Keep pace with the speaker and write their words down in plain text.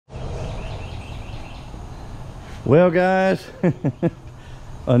Well, guys,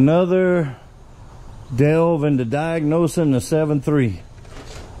 another delve into diagnosing the 7.3.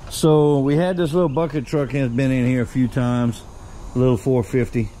 So we had this little bucket truck, has been in here a few times, a little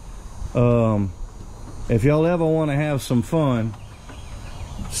 450. If y'all ever want to have some fun,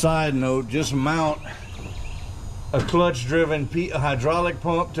 side note, just mount a clutch driven hydraulic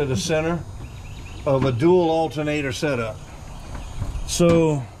pump to the center of a dual alternator setup.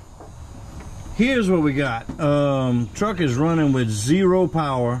 So here's what we got. Truck is running with 0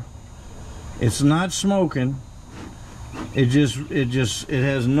 power. It's not smoking. It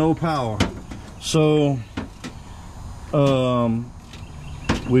has no power. So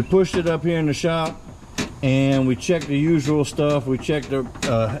we pushed it up here in the shop and we checked the usual stuff. We checked the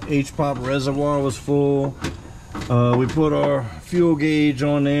H-pop reservoir was full. We put our fuel gauge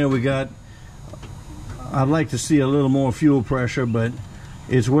on there. I'd like to see a little more fuel pressure, but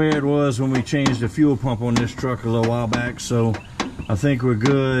it's where it was when we changed the fuel pump on this truck a little while back, so I think we're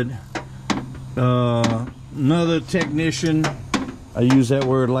good. Another technician, I use that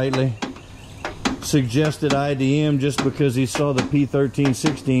word lightly, suggested IDM just because he saw the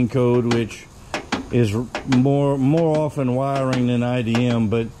P1316 code, which is more often wiring than IDM,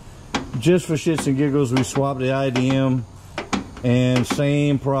 but just for shits and giggles we swapped the IDM and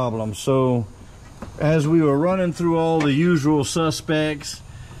same problem. So as we were running through all the usual suspects,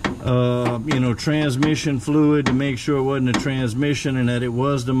 you know, transmission fluid to make sure it wasn't a transmission and that it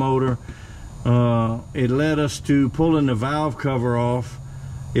was the motor, it led us to pulling the valve cover off.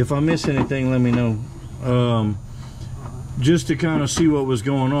 If I miss anything, let me know. Just to kind of see what was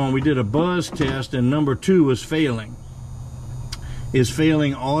going on. We did a buzz test and number 2 was failing. Is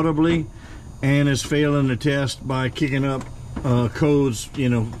failing audibly and is failing the test by kicking up codes, you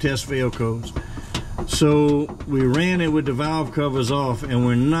know, test fail codes. So we ran it with the valve covers off and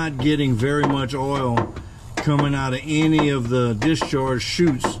we're not getting very much oil coming out of any of the discharge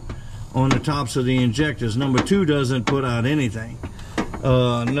chutes on the tops of the injectors. Number 2 doesn't put out anything.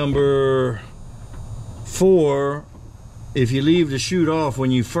 Number 4, if you leave the chute off, when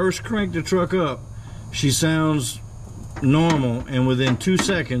you first crank the truck up, she sounds normal and within 2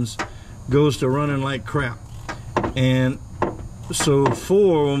 seconds goes to running like crap. And so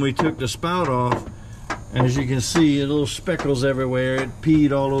 4, when we took the spout off, as you can see, little speckles everywhere. It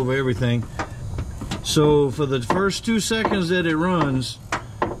peed all over everything. So for the first 2 seconds that it runs,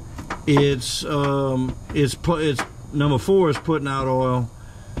 it's number 4 is putting out oil,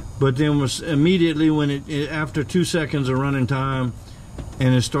 but then immediately when after 2 seconds of running time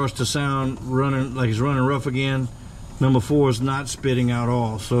and it starts to sound running like it's running rough again, number 4 is not spitting out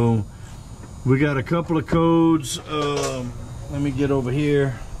oil. So we got a couple of codes. Let me get over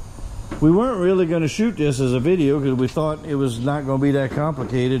here. We weren't really going to shoot this as a video because we thought it was not going to be that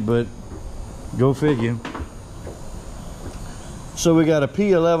complicated, but go figure. So we got a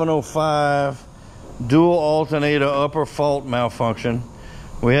P1105 dual alternator upper fault malfunction.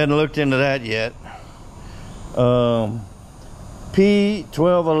 We hadn't looked into that yet.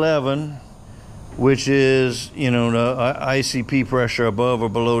 P1211, which is, you know, the ICP pressure above or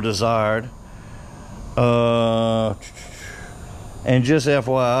below desired. And just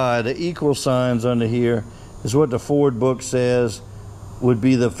FYI, the equal signs under here is what the Ford book says would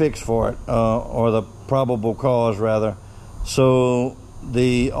be the fix for it, or the probable cause rather. So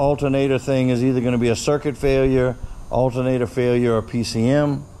the alternator thing is either going to be a circuit failure, alternator failure, or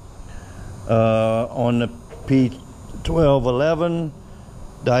PCM. On the P1211,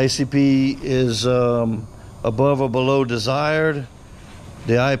 the ICP is above or below desired.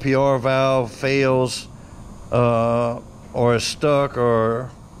 The IPR valve fails or is stuck or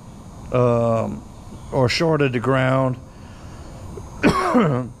shorted to ground.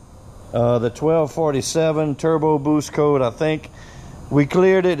 The 1247 turbo boost code, I think we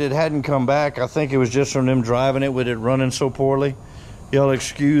cleared it. It hadn't come back. I think it was just from them driving it with it running so poorly. Y'all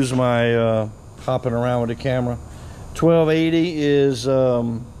excuse my hopping around with the camera. 1280 is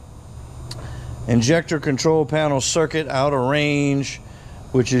injector control panel circuit out of range,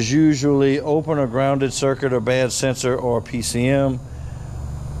 which is usually open or grounded circuit or bad sensor or PCM.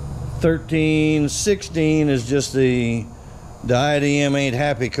 1316 is just the IDM ain't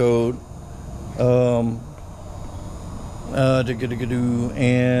happy code.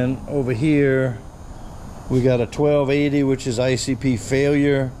 And over here we got a 1280, which is ICP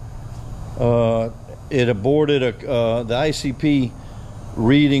failure. It aborted the ICP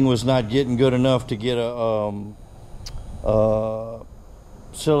reading was not getting good enough to get a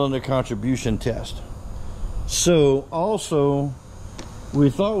cylinder contribution test. So also we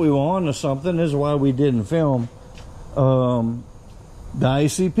thought we were on to something. This is why we didn't film. The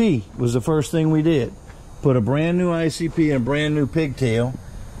ICP was the first thing we did. Put a brand new ICP and a brand new pigtail.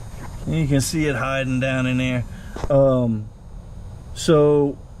 And you can see it hiding down in there.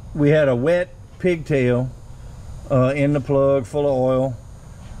 So we had a wet pigtail in the plug full of oil,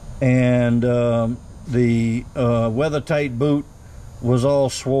 and the weather-tight boot was all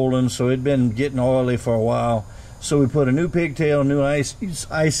swollen, so it'd been getting oily for a while. So we put a new pigtail, new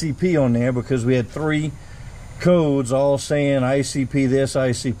ICP on there, because we had 3 codes all saying ICP this,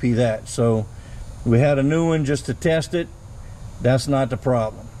 ICP that. So we had a new one just to test it. That's not the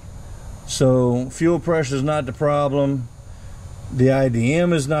problem. So fuel pressure is not the problem. The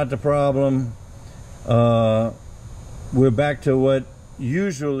IDM is not the problem. We're back to what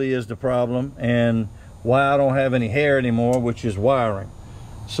usually is the problem, and why I don't have any hair anymore, which is wiring.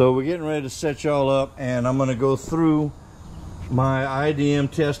 So we're getting ready to set y'all up, and I'm going to go through my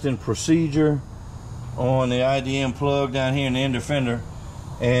IDM testing procedure on the IDM plug down here in the end fender,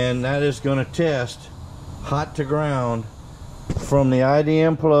 and that is going to test hot to ground from the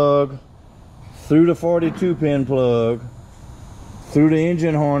IDM plug through the 42 pin plug, through the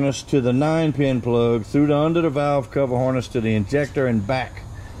engine harness to the 9-pin plug, through the under the valve cover harness to the injector, and back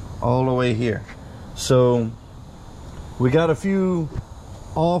all the way here. So we got a few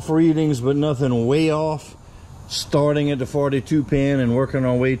off readings, but nothing way off, starting at the 42 pin and working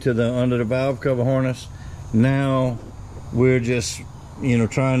our way to the under the valve cover harness. Now we're just, you know,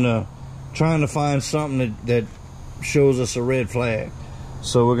 trying to find something that shows us a red flag.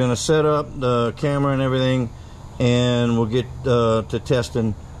 So we're going to set up the camera and everything, and we'll get to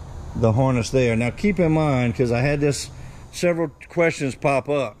testing the harness there. Now keep in mind, because I had several questions pop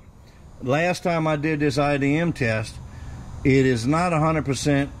up. Last time I did this IDM test, it is not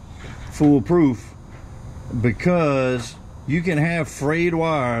 100% foolproof, because you can have frayed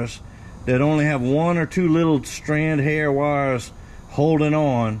wires that only have 1 or 2 little strand hair wires holding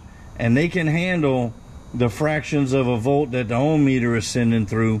on, and they can handle the fractions of a volt that the ohm meter is sending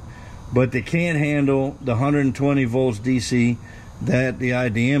through, but they can't handle the 120 volts DC that the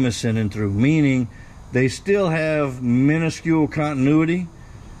IDM is sending through, meaning they still have minuscule continuity,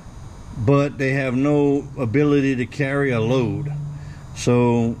 but they have no ability to carry a load.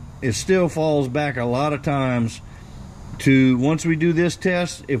 So it still falls back a lot of times to, once we do this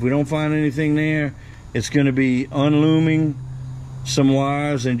test, if we don't find anything there, it's going to be unlooming some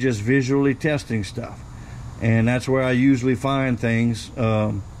wires and just visually testing stuff. And that's where I usually find things.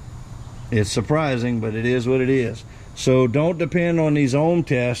 It's surprising, but it is what it is. So don't depend on these ohm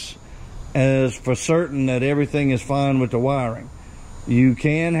tests as for certain that everything is fine with the wiring. You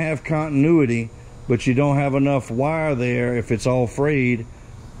can have continuity, but you don't have enough wire there, if it's all frayed,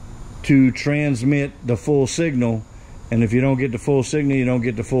 to transmit the full signal. And if you don't get the full signal, you don't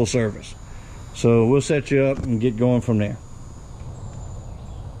get the full service. So we'll set you up and get going from there.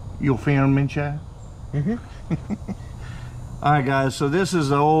 You'll film me, Chad? Mm-hmm. Alright guys, so this is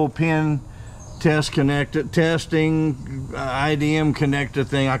the old pin test connector, testing IDM connector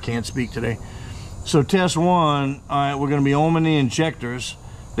thing. I can't speak today. So test 1, alright, we're going to be ohming the injectors.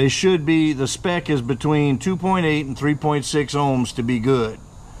 They should be, the spec is between 2.8 and 3.6 ohms to be good.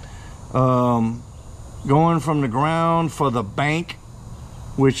 Going from the ground for the bank,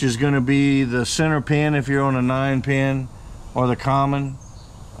 which is going to be the center pin if you're on a 9-pin, or the common.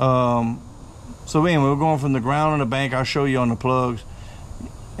 So anyway, we're going from the ground and the bank. I'll show you on the plugs.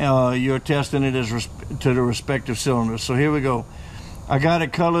 You're testing it as to the respective cylinders. So here we go. I got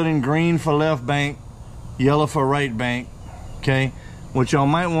it colored in green for left bank, yellow for right bank. Okay, what y'all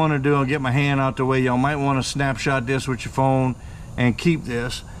might want to do, I'll get my hand out the way, y'all might want to snapshot this with your phone and keep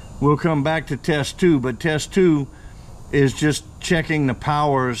this. We'll come back to test 2, but test 2 is just checking the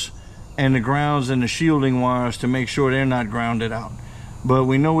powers and the grounds and the shielding wires to make sure they're not grounded out. But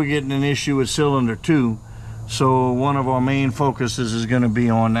we know we're getting an issue with cylinder 2, so one of our main focuses is going to be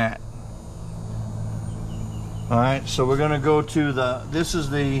on that. Alright, so we're going to go to this is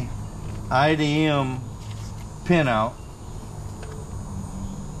the IDM pinout.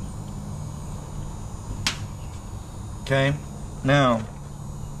 Okay, now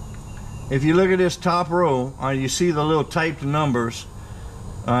if you look at this top row, you see the little typed numbers.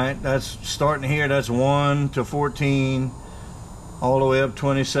 Alright, that's starting here, that's 1 to 14, all the way up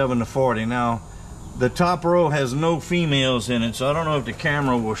 27 to 40. Now, the top row has no females in it, so I don't know if the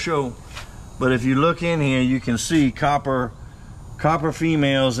camera will show, but if you look in here, you can see copper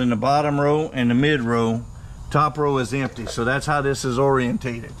females in the bottom row and the mid row. Top row is empty, so that's how this is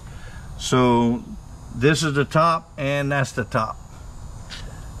orientated. So this is the top, and that's the top.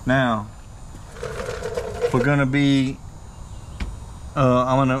 Now we're gonna be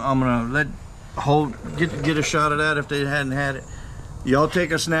I'm gonna get a shot of that if they hadn't had it. y'all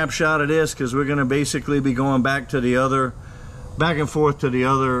take a snapshot of this, because we're going to basically be going back and forth to the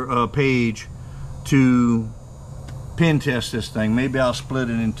other page to pin test this thing. Maybe I'll split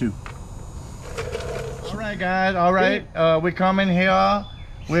it in two. All right, guys. All right, we come in here.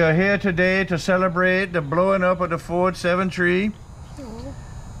 We are here today to celebrate the blowing up of the Ford 7 tree.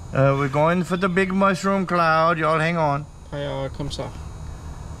 We're going for the big mushroom cloud. Y'all hang on. Comme ça.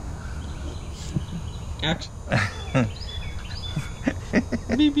 Action.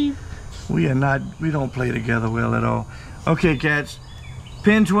 Beep, beep. We don't play together well at all. Okay, cats.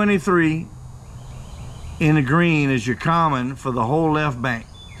 Pin 23 in the green is your common for the whole left bank.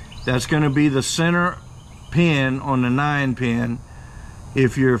 That's going to be the center pin on the 9 pin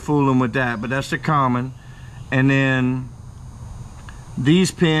if you're fooling with that, but that's the common. And then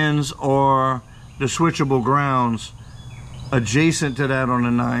these pins are the switchable grounds adjacent to that on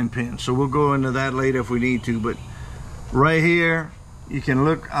the 9 pin. So we'll go into that later if we need to, but right here you can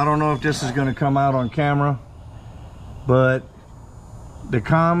look. I don't know if this is going to come out on camera, but the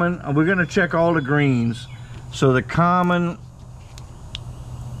common, we're going to check all the greens. So the common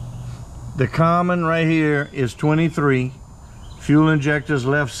right here is 23, fuel injectors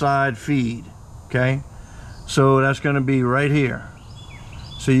left side feed. Okay, so that's going to be right here.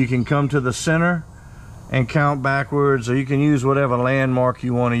 So you can come to the center and count backwards, or you can use whatever landmark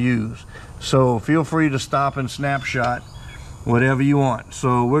you want to use. So feel free to stop and snapshot whatever you want.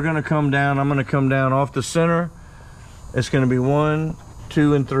 So we're going to come down. I'm going to come down off the center. It's going to be 1,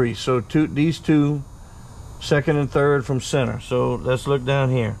 2, and 3. So these two, second and third from center. So let's look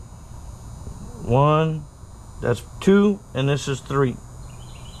down here. 1, that's 2, and this is 3.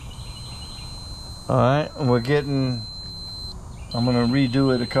 All right, and we're getting, I'm going to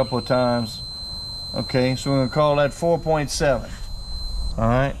redo it a couple of times. Okay, so we're going to call that 4.7. All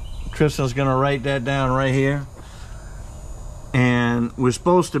right, Kristen's going to write that down right here. And we're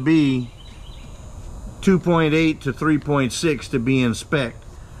supposed to be 2.8 to 3.6 to be in spec.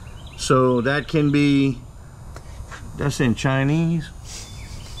 So that can be, that's in Chinese.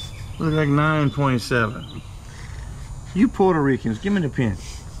 Looks like 9.7. You Puerto Ricans, give me the pen.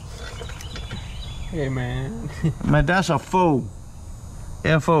 Hey, man. Man, that's a faux.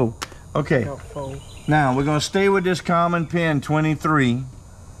 F-O. Okay. Now, we're going to stay with this common pin, 23.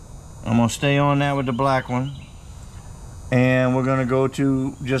 I'm going to stay on that with the black one. And we're going to go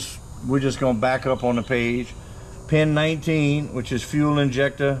to we're just going to back up on the page. Pin 19, which is fuel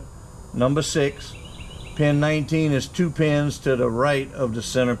injector number 6. Pin 19 is 2 pins to the right of the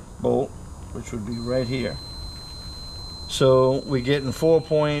center bolt, which would be right here. So we're getting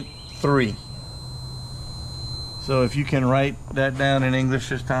 4.3. So if you can write that down in English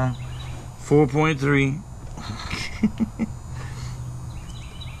this time. 4.3.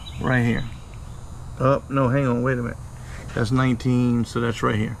 Right here. Oh, no, hang on, wait a minute. That's 19, so that's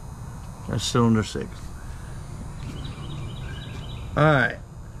right here. That's cylinder 6. Alright.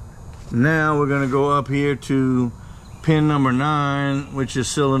 Now we're going to go up here to pin number 9, which is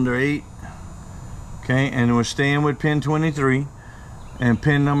cylinder 8. Okay, and we're staying with pin 23. And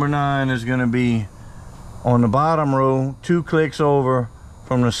pin number 9 is going to be on the bottom row, 2 clicks over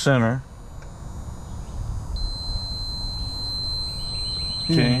from the center.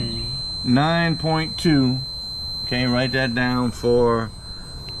 Okay, 9.2. Okay, write that down for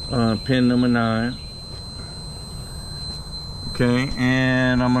pin number 9. Okay,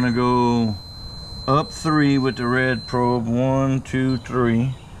 and I'm gonna go up 3 with the red probe. 1, 2,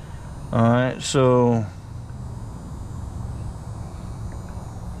 3. All right, so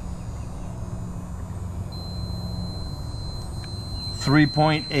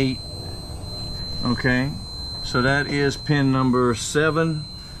 .8. Okay, so that is pin number 7,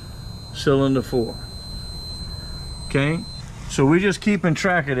 cylinder 4. Okay, so we're just keeping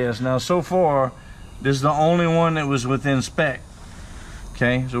track of this. Now, so far, this is the only one that was within spec.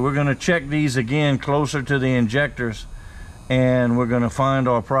 Okay, so we're going to check these again closer to the injectors, and we're going to find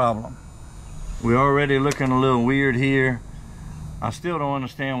our problem. We're already looking a little weird here. I still don't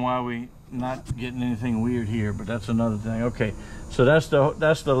understand why we not getting anything weird here, but that's another thing. Okay, so that's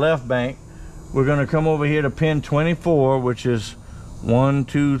the left bank. We're going to come over here to pin 24, which is 1,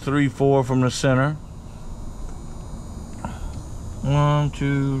 2, 3, 4 from the center. 1,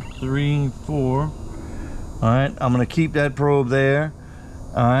 2, 3, 4. All right, I'm going to keep that probe there.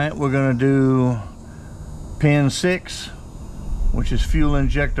 All right, we're going to do pin 6, which is fuel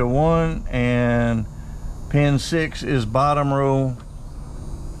injector 1, and pin 6 is bottom row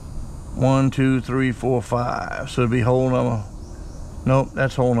 1, 2, 3, 4, 5. So it'd be hole number, nope,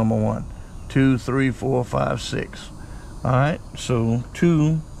 that's hole number 1. 2, 3, 4, 5, 6. All right, so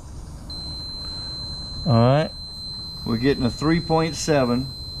 2. All right, we're getting a 3.7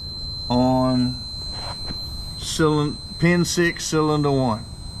 on pin 6, cylinder 1.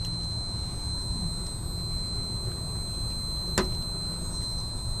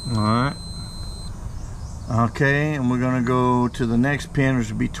 Alright. Okay, and we're going to go to the next pin, which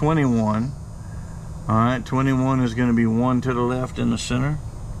would be 21. Alright, 21 is going to be 1 to the left in the center.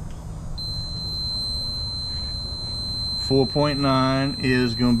 4.9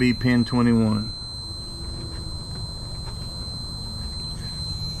 is going to be pin 21.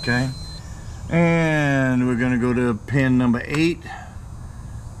 Okay, and we're going to go to pin number 8.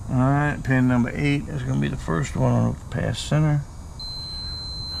 Alright, pin number 8 is going to be the first one on the past center.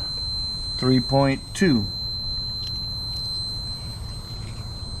 3.2.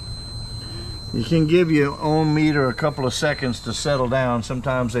 You can give your ohm meter a couple of seconds to settle down.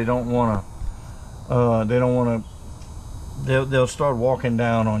 Sometimes they don't want to, they'll start walking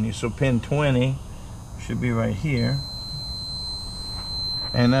down on you. So pin 20 should be right here.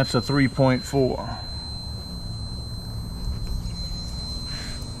 And that's a 3.4.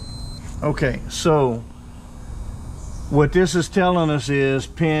 Okay, so what this is telling us is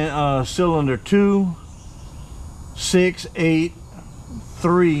pin cylinder 2, 6, 8,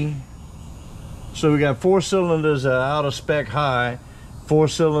 3. So we got 4 cylinders that are out of spec high, 4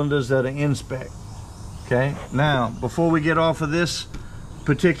 cylinders that are in spec. Okay, now before we get off of this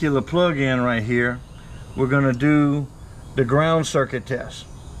particular plug-in right here, we're going to do the ground circuit test.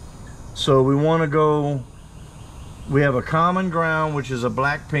 So we want to go, we have a common ground, which is a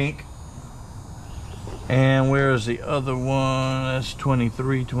black pink. And where is the other one? That's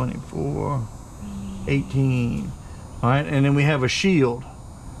 23, 24, 18. All right, and then we have a shield.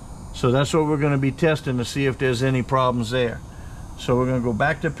 So that's what we're going to be testing to see if there's any problems there. So we're going to go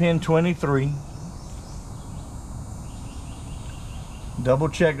back to pin 23. Double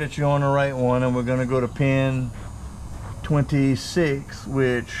check that you're on the right one, and we're going to go to pin 26,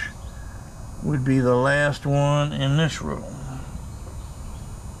 which would be the last one in this row.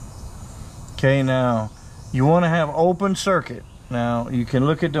 Okay, now you want to have open circuit. Now you can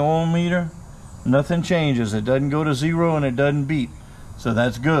look at the ohm meter, nothing changes. It doesn't go to 0 and it doesn't beep. So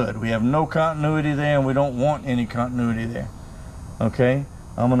that's good. We have no continuity there, and we don't want any continuity there. Okay,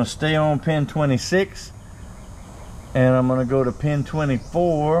 I'm going to stay on pin 26, and I'm going to go to pin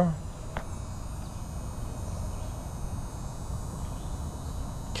 24.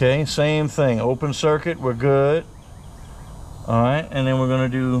 Okay, same thing, open circuit, we're good. All right, and then we're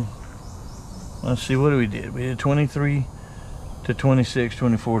going to do, let's see, what we did? We did 23 to 26,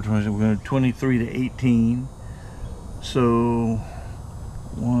 24, 26. We're going to do 23 to 18. So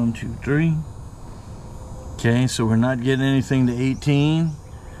 1, 2, 3. Okay, so we're not getting anything to 18,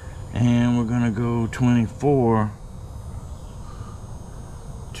 and we're going to go 24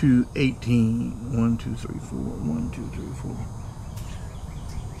 to 18. 1, 2, 3, 4. 1, 2, 3, 4.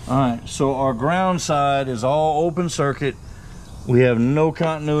 All right, so our ground side is all open circuit. We have no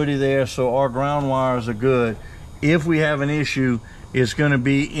continuity there, so our ground wires are good. If we have an issue, it's going to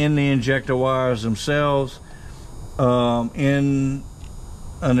be in the injector wires themselves. In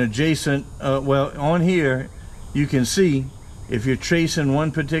an adjacent, well, on here, you can see if you're tracing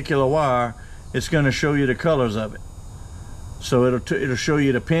one particular wire, it's going to show you the colors of it. So it'll show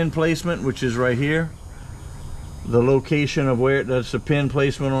you the pin placement, which is right here. The location of where that's the pin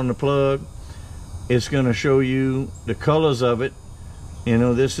placement on the plug. It's going to show you the colors of it. You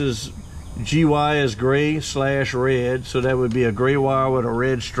know, this is GY is gray/red, so that would be a gray wire with a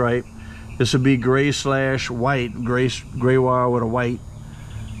red stripe. This would be gray/white, gray wire with a white.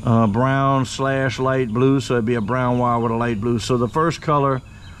 Brown/light blue, so it'd be a brown wire with a light blue. So the first color,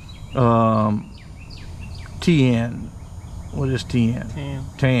 TN. What is TN? Tan.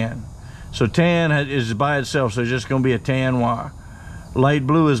 Tan. So tan is by itself, so it's just going to be a tan wire. Light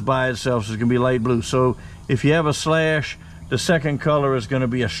blue is by itself, so it's going to be light blue. So if you have a slash, the second color is going to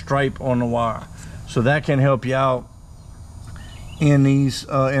be a stripe on the wire. So that can help you out in these,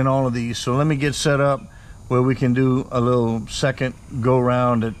 in all of these. So let me get set up where we can do a little second go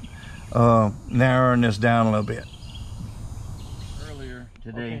round at narrowing this down a little bit. Earlier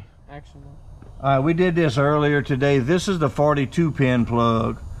today. Okay, action. All right, we did this earlier today. This is the 42 pin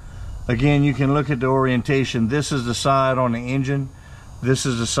plug. Again, you can look at the orientation. This is the side on the engine. This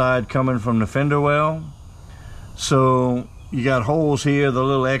is the side coming from the fender well. So you got holes here. The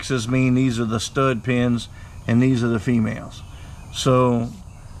little X's mean these are the stud pins, and these are the females. So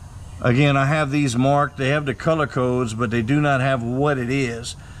again, I have these marked. They have the color codes, but they do not have what it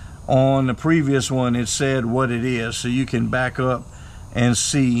is. On the previous one, it said what it is. So you can back up and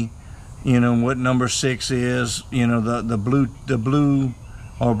see, you know, what number 6 is. You know, the blue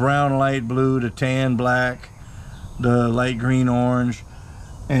or brown light blue, the tan black, the light green orange.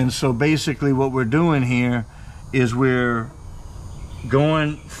 And so basically what we're doing here is we're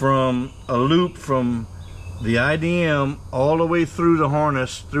going from a loop from the IDM all the way through the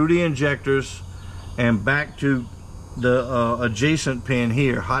harness, through the injectors, and back to the adjacent pin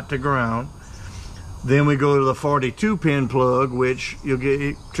here, hot to ground. Then we go to the 42 pin plug, which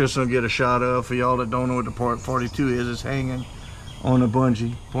Tristan will get a shot of. For y'all that don't know what the part 42 is, it's hanging on a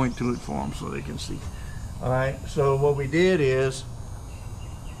bungee. Point to it for them so they can see. All right, so what we did is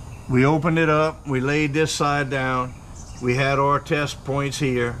we opened it up, we laid this side down, we had our test points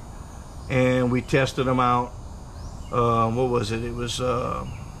here, and we tested them out. What was it? It was,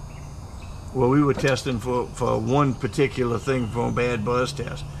 well, we were testing for one particular thing for a bad buzz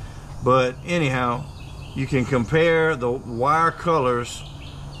test. But anyhow, you can compare the wire colors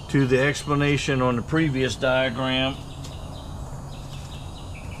to the explanation on the previous diagram.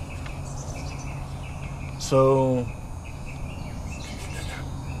 So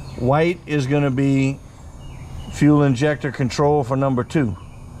white is going to be fuel injector control for number 2.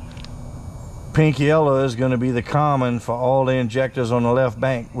 Pink yellow is going to be the common for all the injectors on the left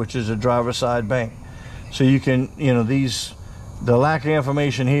bank, which is the driver's side bank. So you can, you know, the lack of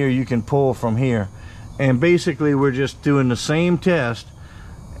information here you can pull from here. And basically we're just doing the same test.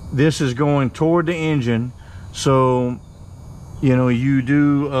 This is going toward the engine. So, you know, you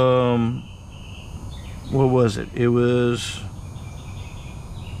do, what was it? It was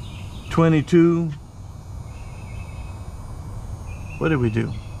 22. What did we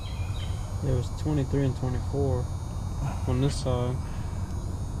do? It was 23 and 24 on this side.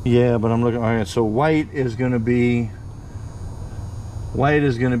 Yeah, but I'm looking, all right, so white is going to be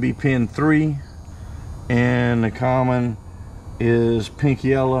pin 3, and the common is pink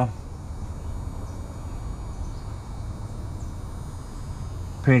yellow.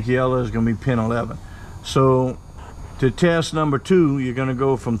 Pink yellow is going to be pin 11. So to test number 2, you're going to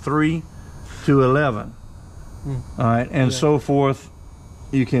go from 3 to 11. All right, and so forth.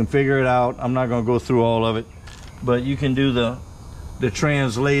 You can figure it out. I'm not going to go through all of it, but you can do the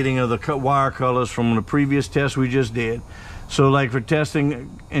translating of the wire colors from the previous test we just did. So like for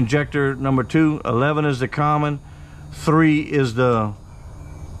testing injector number 2, 11 is the common, 3 is the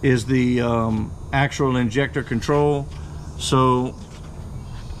actual injector control. So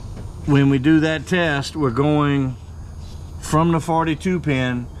when we do that test, we're going from the 42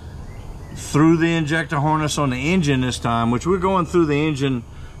 pin through the injector harness on the engine this time, which we're going through the engine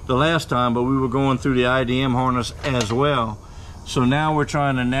the last time, but we were going through the IDM harness as well. So now we're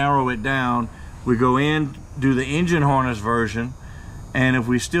trying to narrow it down. We go in, do the engine harness version, and if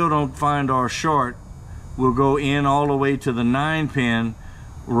we still don't find our short, we'll go in all the way to the 9 pin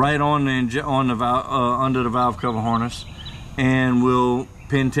right on the under the valve cover harness, and we'll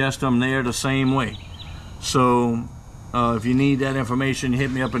pin test them there the same way. So if you need that information,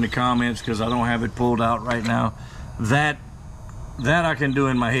 hit me up in the comments, because I don't have it pulled out right now. That I can do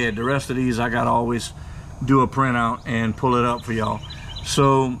in my head. The rest of these I gotta always do a printout and pull it up for y'all.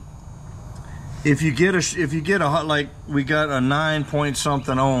 So if you get a like we got a 9 point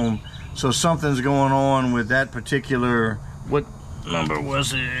something ohm, so something's going on with that particular, what number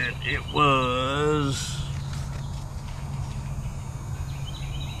was it? It was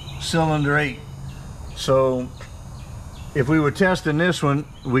cylinder 8. So if we were testing this one,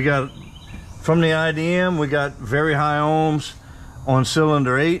 we got from the IDM, we got very high ohms on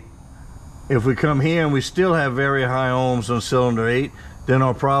cylinder 8. If we come here and we still have very high ohms on cylinder 8, then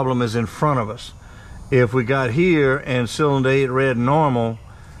our problem is in front of us. If we got here and cylinder 8 read normal,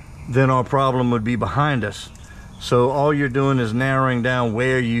 then our problem would be behind us. So all you're doing is narrowing down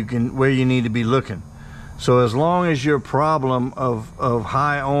where you need to be looking. So as long as your problem of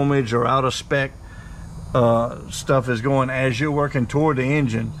high ohmage or out of spec stuff is going as you're working toward the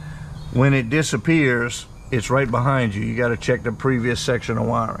engine, when it disappears, it's right behind you. You got to check the previous section of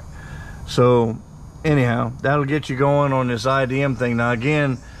wiring. So anyhow, that'll get you going on this IDM thing. Now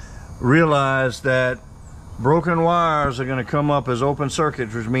again, realize that broken wires are going to come up as open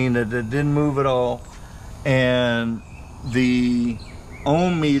circuits, which mean that it didn't move at all, and the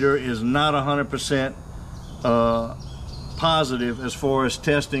ohm meter is not 100% positive as far as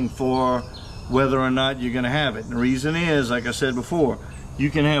testing for whether or not you're going to have it. And the reason is, like I said before, you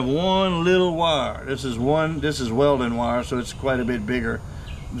can have one little wire. This is welding wire, so it's quite a bit bigger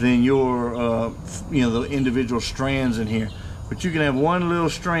than your you know, the individual strands in here. But you can have one little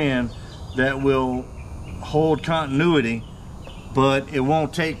strand that will hold continuity, but it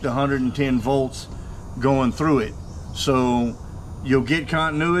won't take the 110 volts going through it. So you'll get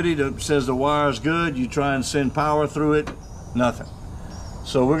continuity that says the wire's good. You try and send power through it, nothing.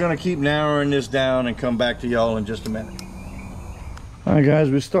 So we're gonna keep narrowing this down and come back to y'all in just a minute. All right, guys,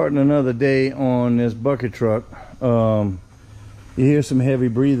 we're starting another day on this bucket truck. You hear some heavy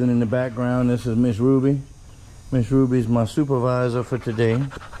breathing in the background. This is Miss Ruby. Miss Ruby is my supervisor for today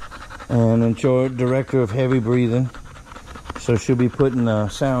and in charge, director of heavy breathing. So she'll be putting a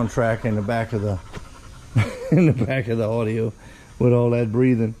soundtrack in the back of the in the back of the audio with all that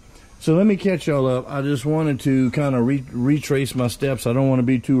breathing. So let me catch y'all up. I just wanted to kind of retrace my steps. I don't want to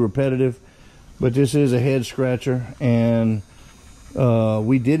be too repetitive, but this is a head scratcher, and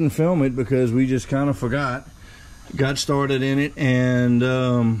we didn't film it because we just kind of forgot. Got started in it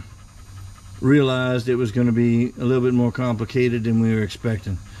and realized it was going to be a little bit more complicated than we were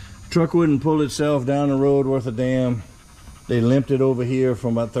expecting. Truck wouldn't pull itself down the road worth a damn. They limped it over here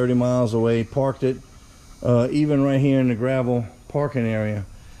from about 30 miles away, parked it even right here in the gravel parking area.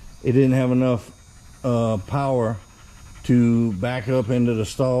 It didn't have enough power to back up into the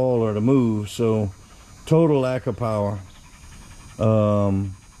stall or to move, so total lack of power.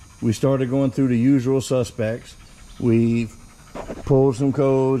 We started going through the usual suspects. We pulled some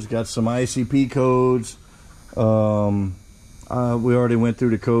codes, got some ICP codes. We already went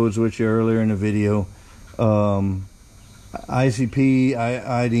through the codes with you earlier in the video. ICP,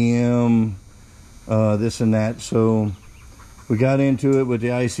 IDM, this and that. So we got into it with the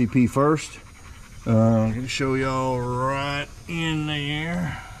ICP first. I'm going to show y'all right in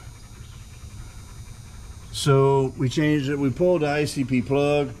there. So we changed it. We pulled the ICP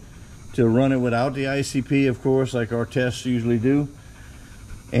plug to run it without the ICP, of course, like our tests usually do.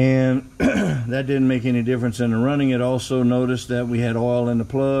 And that didn't make any difference in the running. It also noticed that we had oil in the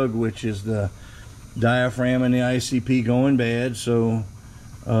plug, which is the diaphragm in the ICP going bad. So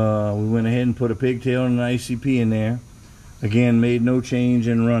we went ahead and put a pigtail and an ICP in there. Again, made no change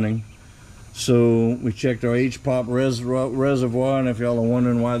in running. So we checked our H-pop reservoir, and if y'all are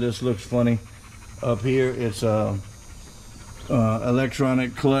wondering why this looks funny up here, it's a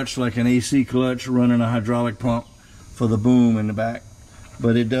electronic clutch, like an AC clutch running a hydraulic pump for the boom in the back.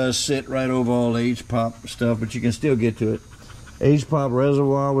 But it does sit right over all the H-pop stuff, but you can still get to it. H-pop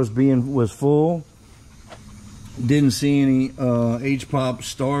reservoir was full. Didn't see any H-pop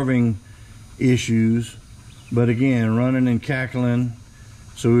starving issues, but again, running and cackling.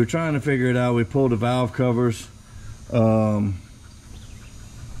 So we were trying to figure it out. We pulled the valve covers.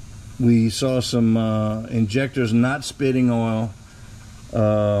 We saw some injectors not spitting oil.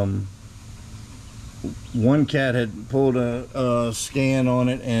 One cat had pulled a scan on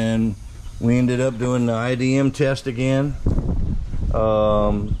it, and we ended up doing the IDM test again.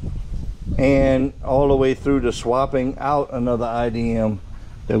 And all the way through to swapping out another IDM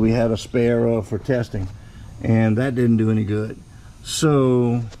that we had a spare of for testing, and that didn't do any good.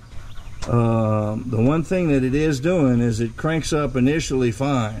 So the one thing that it is doing is it cranks up initially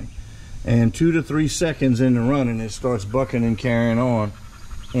fine, and 2 to 3 seconds into running it starts bucking and carrying on.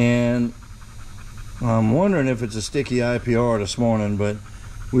 And I'm wondering if it's a sticky IPR this morning, but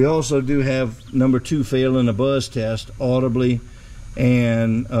we also do have number 2 failing the buzz test audibly,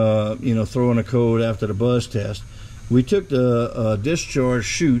 and you know, throwing a code after the buzz test. We took the discharge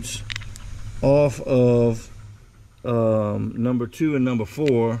chutes off of number 2 and number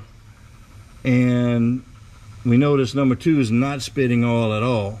 4, and we noticed number 2 is not spitting oil at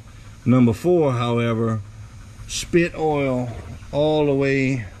all. Number 4, however, spit oil all the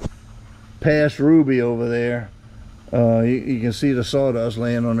way past Ruby over there. You can see the sawdust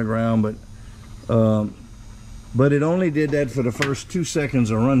laying on the ground, but it only did that for the first 2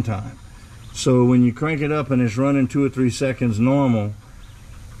 seconds of runtime. So when you crank it up and it's running 2 or 3 seconds normal,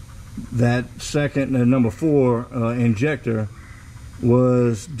 that second, number 4 injector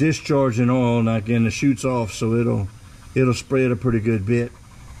was discharging oil, not getting the chutes off, so it'll spray it a pretty good bit.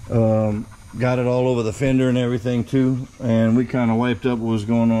 Got it all over the fender and everything too, and we kind of wiped up what was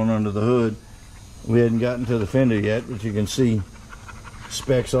going on under the hood. We hadn't gotten to the fender yet, but you can see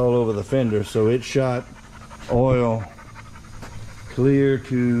specks all over the fender. So it shot oil clear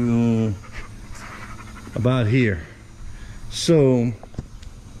to about here. So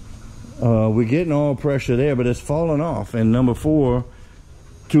we're getting oil pressure there, but it's falling off, and number 4,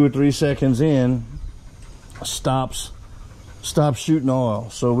 2 or 3 seconds in, stops shooting oil.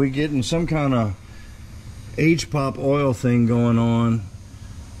 So we're getting some kind of H-pop oil thing going on.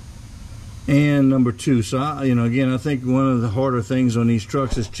 And number 2, so you know, again, I think one of the harder things on these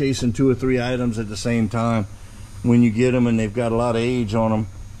trucks is chasing 2 or 3 items at the same time. When you get them and they've got a lot of age on them,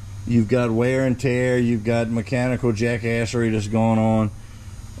 you've got wear and tear, you've got mechanical jackassery that's going on.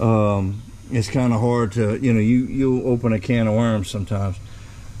 It's kind of hard to, you know, you'll open a can of worms sometimes.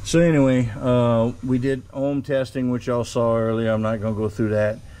 So anyway, we did ohm testing, which y'all saw earlier. I'm not going to go through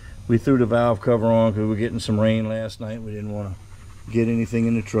that. We threw the valve cover on because we were getting some rain last night. We didn't want to get anything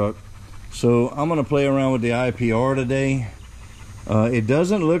in the truck. So I'm going to play around with the IPR today. It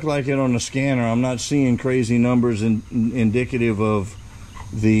doesn't look like it on the scanner. I'm not seeing crazy numbers indicative of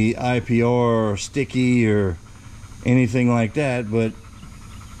the IPR sticky or anything like that, but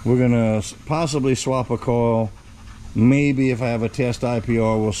we're going to possibly swap a coil. Maybe if I have a test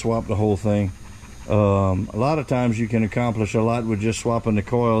IPR, we'll swap the whole thing. A lot of times you can accomplish a lot with just swapping the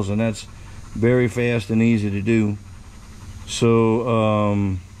coils, and that's very fast and easy to do.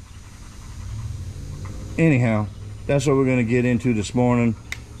 So anyhow, that's what we're going to get into this morning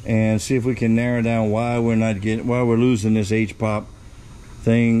and see if we can narrow down why we're losing this H-pop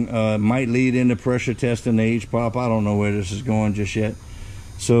thing. Might lead into pressure testing the H-pop. I don't know where this is going just yet.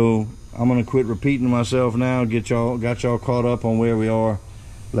 So I'm going to quit repeating myself now. Got y'all caught up on where we are.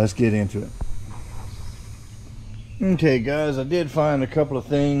 Let's get into it. Okay guys, I did find a couple of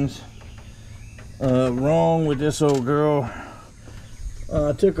things wrong with this old girl.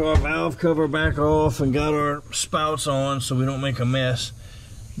 I took our valve cover back off and got our spouts on so we don't make a mess.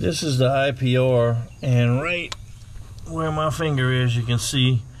 This is the IPR, and right where my finger is you can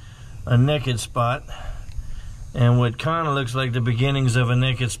see a naked spot and what kind of looks like the beginnings of a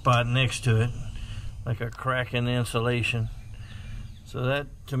naked spot next to it, like a crack in the insulation. So that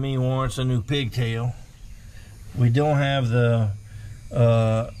to me warrants a new pigtail. We don't have the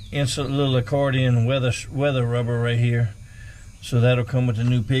little accordion weather rubber right here, so that'll come with the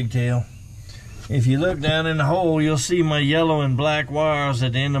new pigtail. If you look down in the hole, you'll see my yellow and black wires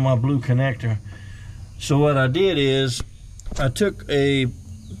at the end of my blue connector. So what I did is I took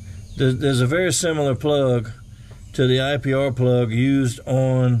there's a very similar plug to the IPR plug used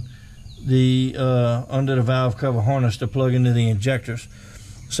on the under the valve cover harness to plug into the injectors.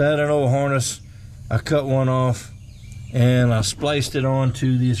 So I had an old harness. I cut one off and I spliced it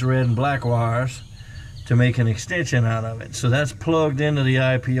onto these red and black wires to make an extension out of it. So that's plugged into the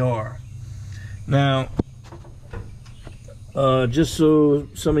IPR. Now, just so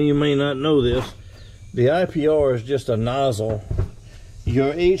some of you may not know this, the IPR is just a nozzle.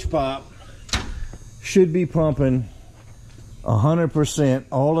 Your H-pop should be pumping 100%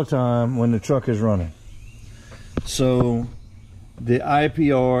 all the time when the truck is running. So the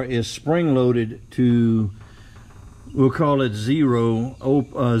IPR is spring loaded to, we'll call it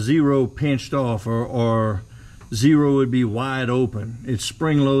zero pinched off, or zero would be wide open. It's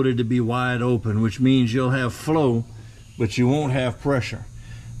spring loaded to be wide open, which means you'll have flow, but you won't have pressure.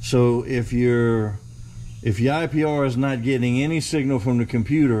 So if your IPR is not getting any signal from the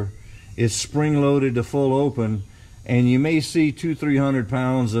computer, it's spring loaded to full open, and you may see 200-300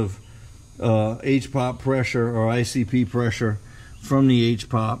 pounds of H-pop pressure or ICP pressure from the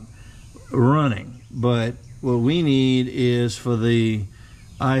H-pop running. But what we need is for the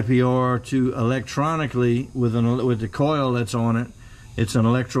IPR to electronically, with the coil that's on it, it's an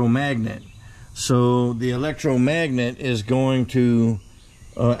electromagnet. So the electromagnet is going to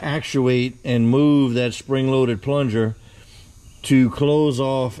actuate and move that spring-loaded plunger to close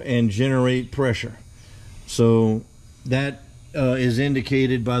off and generate pressure. So that is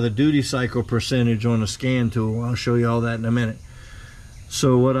indicated by the duty cycle percentage on the scan tool. I'll show you all that in a minute.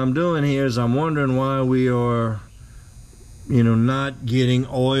 So what I'm doing here is I'm wondering why we are, not getting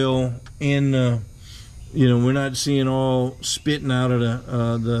oil in the, we're not seeing oil spitting out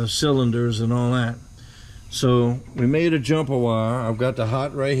of the cylinders and all that. So we made a jumper wire. I've got the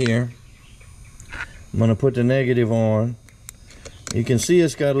hot right here. I'm going to put the negative on. You can see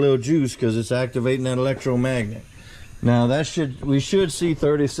it's got a little juice because it's activating that electromagnet. Now we should see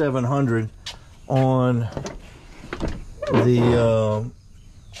 3700 on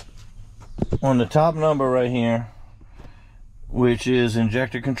the top number right here, which is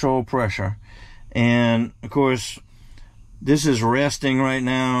injector control pressure. And of course this is resting right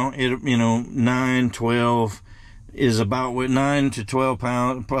now. 9-12 is about what 9 to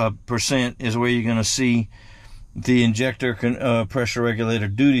 12% is where you're going to see the injector pressure regulator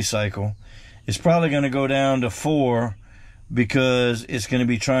duty cycle. It's probably going to go down to 4 because it's going to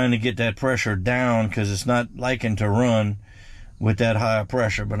be trying to get that pressure down because it's not liking to run with that higher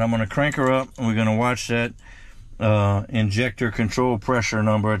pressure. But I'm going to crank her up and we're going to watch that injector control pressure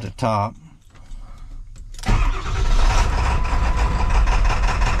number at the top.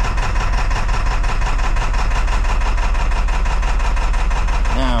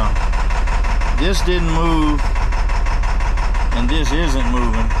 Now, this didn't move and this isn't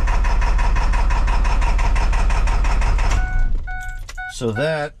moving. So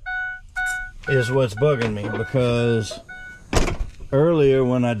that is what's bugging me, because earlier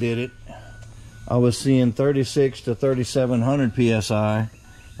when I did it, I was seeing 36 to 3700 psi.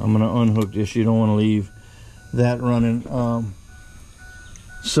 I'm gonna unhook this. You don't want to leave that running.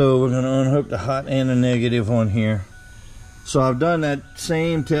 So we're gonna unhook the hot and the negative on here. So I've done that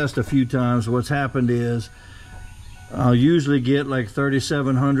same test a few times. What's happened is I'll usually get like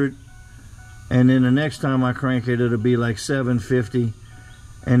 3700, and then the next time I crank it, it'll be like 750,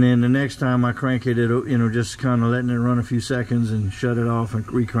 and then the next time I crank it, it'll, you know, just kind of letting it run a few seconds and shut it off and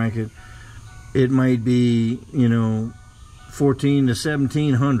re-crank it. It might be, you know, 14 to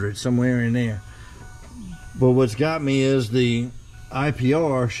 1700, somewhere in there. But what's got me is the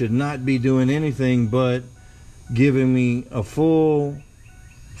IPR should not be doing anything but giving me a full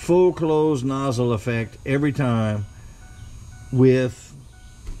closed nozzle effect every time, with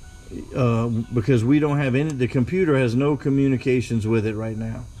because we don't have any, the computer has no communications with it right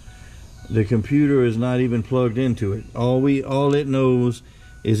now. The computer is not even plugged into it. All it knows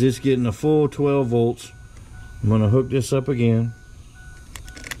is it's getting a full 12 volts. I'm gonna hook this up again.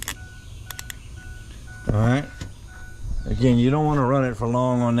 All right. Again, you don't want to run it for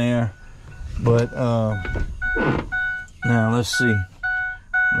long on there, but now let's see.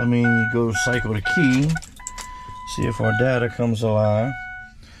 Let me go cycle the key, see if our data comes alive.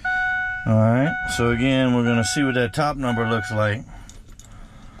 All right, so again, we're gonna see what that top number looks like.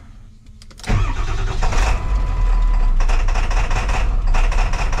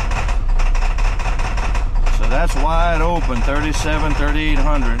 So that's wide open, 37,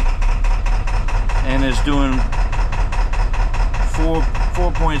 3800, and it's doing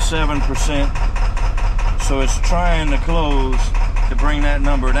 4.7%. So it's trying to close to bring that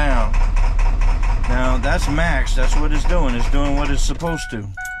number down. Now that's max, that's what it's doing. It's doing what it's supposed to.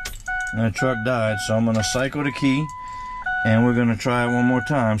 And the truck died, so I'm gonna cycle the key and we're gonna try it one more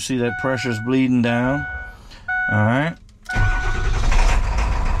time. See, that pressure's bleeding down. All right.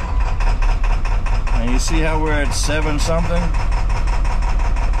 And you see how we're at 7 something?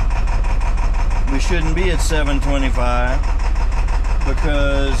 We shouldn't be at 725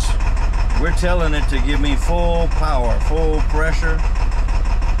 because we're telling it to give me full power, full pressure.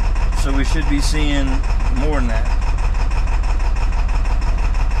 So we should be seeing more than that.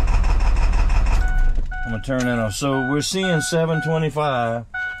 I'm gonna turn that off. So we're seeing 725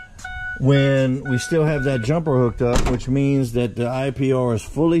 when we still have that jumper hooked up, which means that the IPR is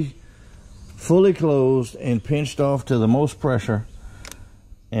fully closed and pinched off to the most pressure,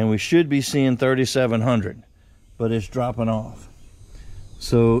 and we should be seeing 3700, but it's dropping off.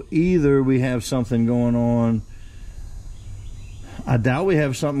 So either we have something going on. I doubt we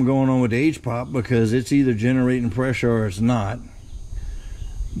have something going on with the H-pop, because it's either generating pressure or it's not.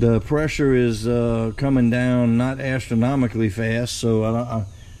 The pressure is coming down not astronomically fast, so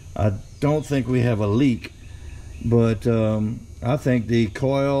I don't think we have a leak. But I think the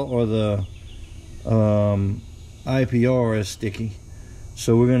coil or the IPR is sticky.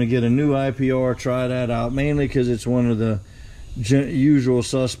 So we're going to get a new IPR, try that out, mainly because it's one of the usual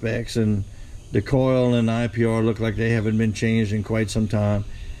suspects, and the coil and the IPR look like they haven't been changed in quite some time,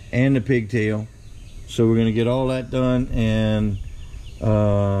 and the pigtail. So we're going to get all that done, and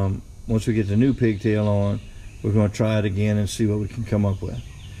once we get the new pigtail on, we're going to try it again and see what we can come up with.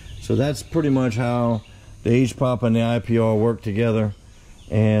 So that's pretty much how the H-pop and the IPR work together.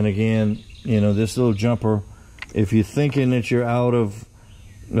 And again, you know, this little jumper, if you're thinking that you're out of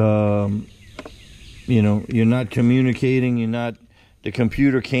you know, you're not communicating, the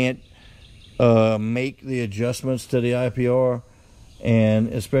computer can't make the adjustments to the IPR, and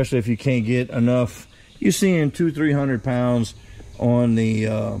especially if you can't get enough, you're seeing 200-300 pounds on the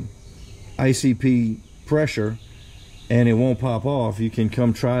ICP pressure and it won't pop off. You can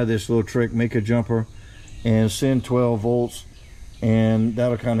come try this little trick, make a jumper and send 12 volts, and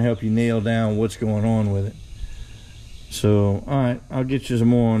that'll kind of help you nail down what's going on with it. So all right, I'll get you some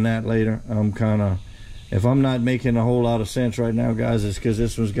more on that later. I'm kind of, if I'm not making a whole lot of sense right now, guys, it's because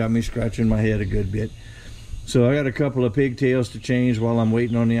this one's got me scratching my head a good bit. So I got a couple of pigtails to change while I'm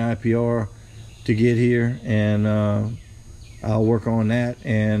waiting on the IPR to get here, and I'll work on that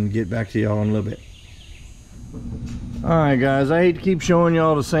and get back to y'all in a little bit. All right, guys, I hate to keep showing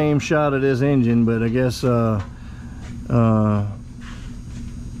y'all the same shot of this engine, but I guess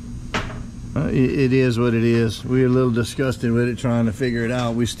it is what it is. We're a little disgusted with it, trying to figure it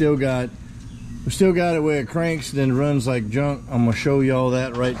out. We still got it where it cranks, then runs like junk. I'm gonna show y'all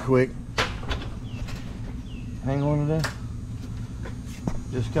that right quick. Hang on to that.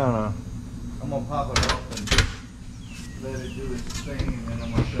 Just kind of, I'm gonna pop it off and let it do its thing, and then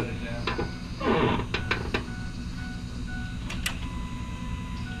I'm gonna shut it down.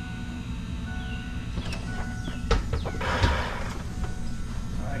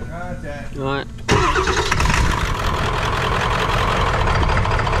 Alright.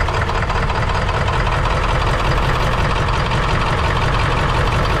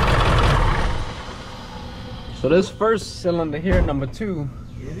 So this first cylinder here, number 2,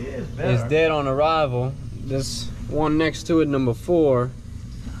 is dead on arrival. This one next to it, number 4,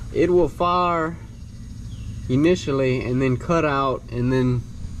 it will fire initially and then cut out, and then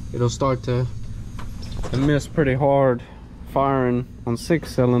it'll start to miss pretty hard firing on 6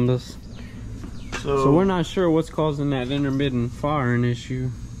 cylinders. So we're not sure what's causing that intermittent firing issue.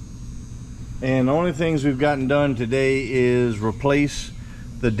 And the only things we've gotten done today is replace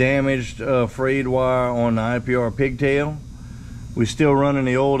the damaged frayed wire on the IPR pigtail. We're still running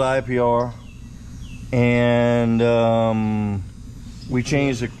the old IPR, and we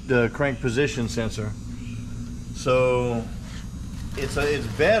changed the crank position sensor. So it's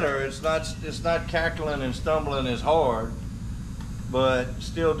better. It's not cackling and stumbling as hard, but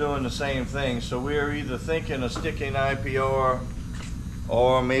still doing the same thing. So we're either thinking of sticking IPR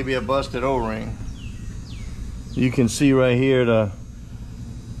or maybe a busted O-ring. You can see right here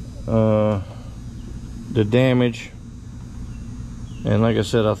the damage, and like I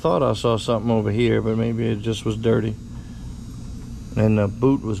said, I thought I saw something over here, but maybe it just was dirty and the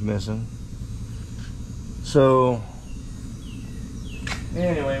boot was missing. So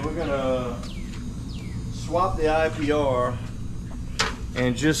anyway, we're gonna swap the IPR,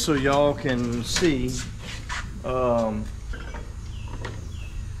 and just so y'all can see,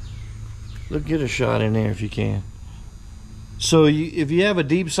 look, get a shot in there if you can. So if you have a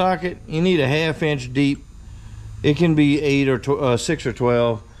deep socket, you need a 1/2 inch deep. It can be 8 or 6 or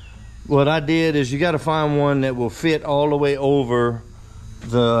 12. What I did is you got to find one that will fit all the way over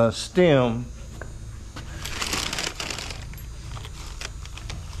the stem.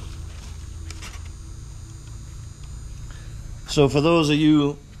 So for those of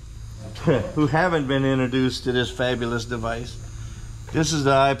you who haven't been introduced to this fabulous device, this is the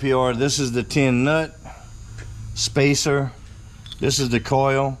IPR, this is the tin nut, spacer, this is the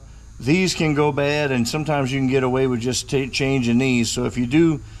coil. These can go bad, and sometimes you can get away with just changing these. So if you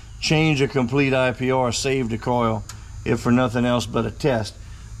do change a complete IPR, save the coil, if for nothing else but a test.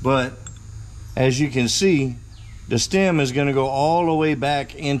 But as you can see, the stem is going to go all the way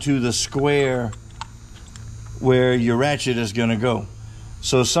back into the square where your ratchet is going to go.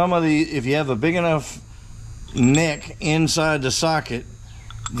 So some of the, if you have a big enough neck inside the socket,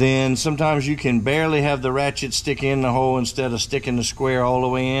 then sometimes you can barely have the ratchet stick in the hole instead of sticking the square all the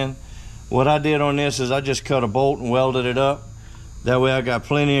way in. What I did on this is I just cut a bolt and welded it up. That way I got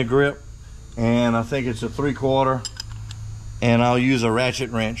plenty of grip, and I think it's a 3/4, and I'll use a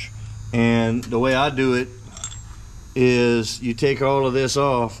ratchet wrench. And the way I do it is you take all of this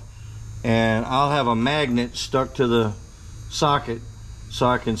off, and I'll have a magnet stuck to the socket so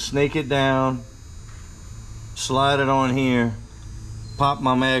I can snake it down, slide it on here, pop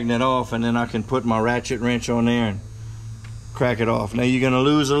my magnet off, and then I can put my ratchet wrench on there and crack it off. Now you're going to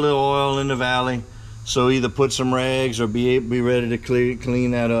lose a little oil in the valley, so either put some rags or be ready to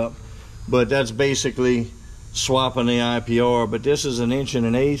clean that up. But that's basically swapping the IPR. But this is an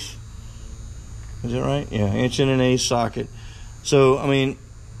 1.1/8. Is that right? Yeah, 1.1/8 socket. So I mean,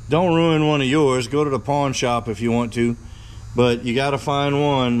 don't ruin one of yours. Go to the pawn shop if you want to, but you got to find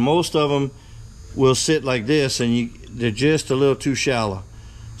one. Most of them will sit like this, and they're just a little too shallow.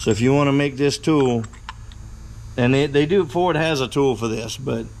 So if you want to make this tool, and they do, Ford has a tool for this,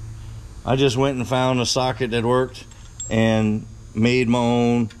 but I just went and found a socket that worked and made my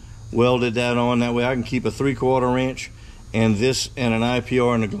own, welded that on. That way I can keep a 3/4 inch and this and an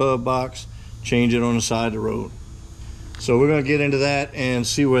IPR in the glove box, change it on the side of the road. So we're going to get into that and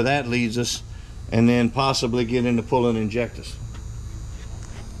see where that leads us, and then possibly get into pulling injectors.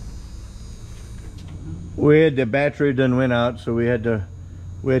 The battery done went out, so we had to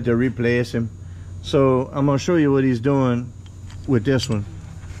replace him. So I'm going to show you what he's doing with this one.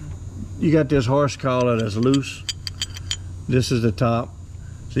 You got this horse collar that's loose. This is the top.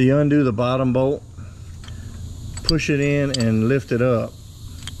 So you undo the bottom bolt, push it in and lift it up.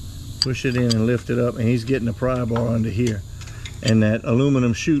 Push it in and lift it up, and he's getting the pry bar under here. And that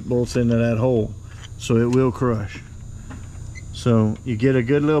aluminum chute bolts into that hole, so it will crush. So you get a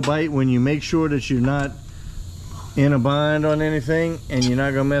good little bite when you make sure that you're not in a bind on anything and you're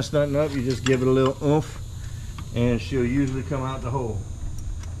not gonna mess nothing up. You just give it a little oomph, and she'll usually come out the hole.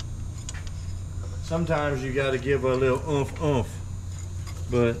 Sometimes you got to give her a little oomph,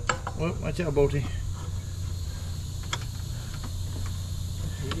 but well, watch out, Bolty.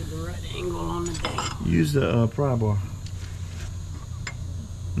 Get the right angle on the day. Use the pry bar.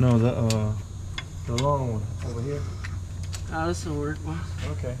 No, the long one over here. Oh, this will work.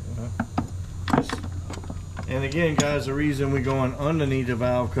 Okay. And again, guys, the reason we're going underneath the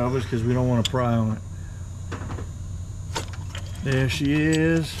valve covers because we don't want to pry on it. There she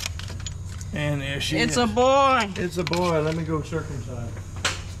is. And there she is. It's a boy. It's a boy. Let me go circumcise.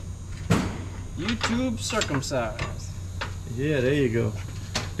 YouTube circumcised. Yeah, there you go.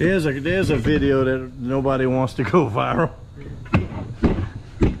 There's a video that nobody wants to go viral.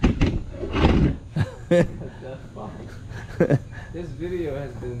 That's fine. This video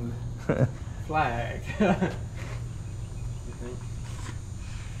has been flagged. You think?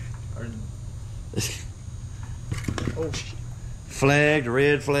 Oh, flagged,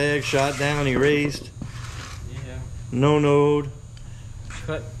 red flag, shot down, erased. Yeah. No node.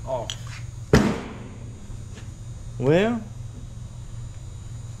 Cut off. Well,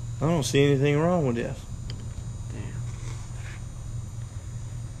 I don't see anything wrong with this.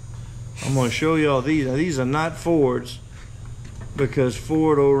 I'm going to show y'all these. Now, these are not Fords because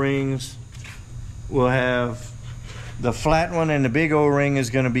Ford O-rings will have the flat one, and the big O-ring is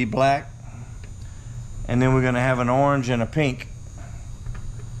going to be black, and then we're going to have an orange and a pink.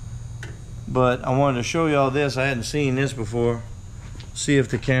 But I wanted to show y'all this. I hadn't seen this before. See if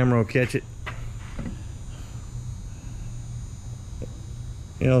the camera will catch it.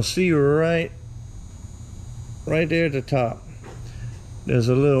 You'll see right there at the top. There's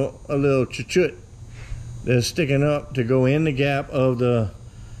a little chut that's sticking up to go in the gap of the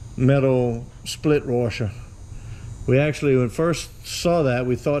metal split washer. We actually, when first saw that,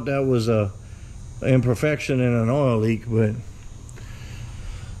 we thought that was a imperfection in an oil leak, but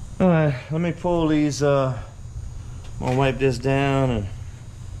all right, let me pull these. I'm gonna wipe this down, and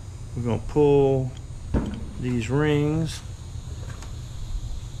we're gonna pull these rings.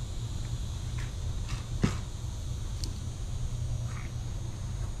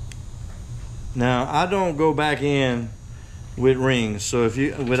 Now, I don't go back in with rings, so if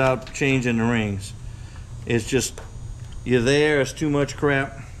you, without changing the rings, it's just, you're there, it's too much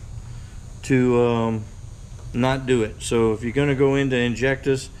crap to not do it. So if you're gonna go into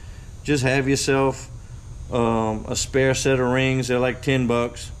injectors, just have yourself a spare set of rings. They're like 10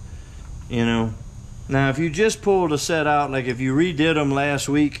 bucks, you know. Now, if you just pulled a set out, like if you redid them last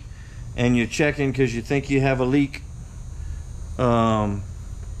week and you're checking because you think you have a leak,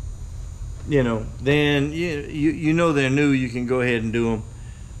 you know, then you know they're new, you can go ahead and do them.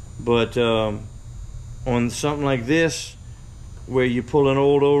 But on something like this, where you're pulling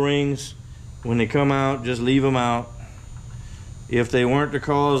old O-rings, when they come out, just leave them out. If they weren't the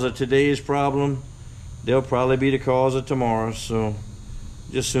cause of today's problem, they'll probably be the cause of tomorrow's, so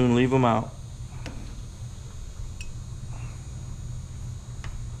just soon leave them out.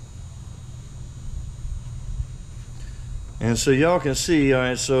 And so y'all can see, all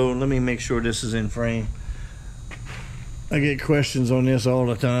right, so let me make sure this is in frame. I get questions on this all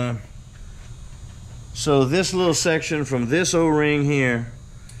the time. So this little section from this O-ring here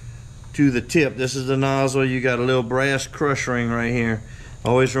to the tip, this is the nozzle. You got a little brass crush ring right here.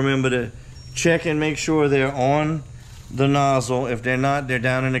 Always remember to check and make sure they're on the nozzle. If they're not, they're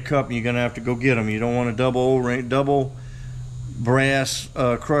down in the cup and you're gonna have to go get them. You don't want a double O-ring, double brass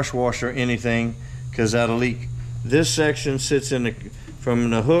crush washer or anything, because that'll leak. This section sits in the, from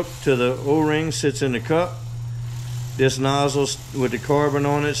the hook to the O-ring sits in the cup. This nozzle with the carbon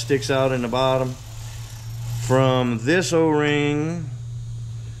on it sticks out in the bottom. From this O-ring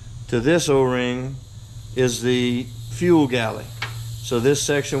to this O-ring is the fuel galley. So this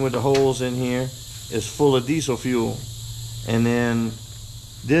section with the holes in here is full of diesel fuel. And then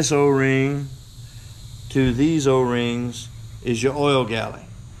this O-ring to these O-rings is your oil galley.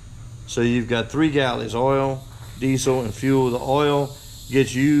 So you've got 3 galleys, oil, diesel, and fuel. The oil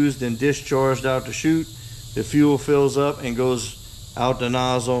gets used and discharged out the chute. The fuel fills up and goes out the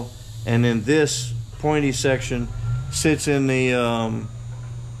nozzle. And then this pointy section sits in the,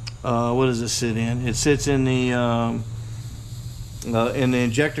 what does it sit in? It sits in the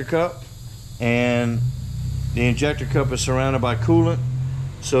injector cup, and the injector cup is surrounded by coolant.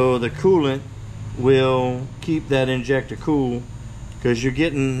 So the coolant will keep that injector cool, because you're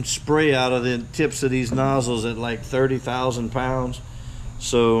getting spray out of the tips of these nozzles at like 30,000 pounds.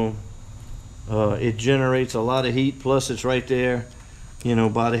 So it generates a lot of heat, plus it's right there, you know,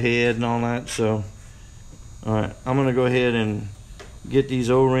 by the head and all that. So, all right, I'm gonna go ahead and get these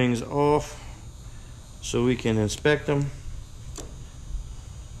O-rings off so we can inspect them.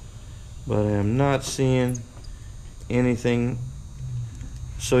 But I am not seeing anything.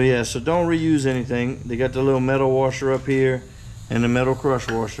 So yeah, so don't reuse anything. They got the little metal washer up here and the metal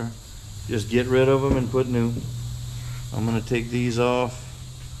crush washer. Just get rid of them and put new. I'm gonna take these off.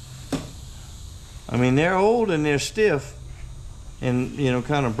 I mean, they're old and they're stiff, and you know,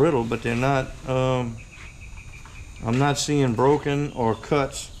 kind of brittle, but they're not. I'm not seeing broken or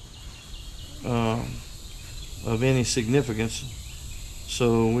cuts of any significance,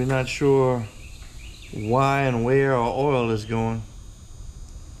 so we're not sure why and where our oil is going.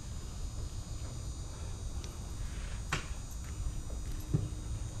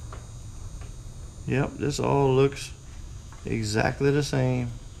 Yep, this all looks exactly the same.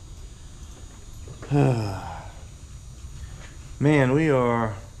 Man, we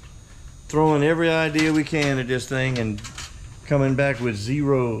are throwing every idea we can at this thing and coming back with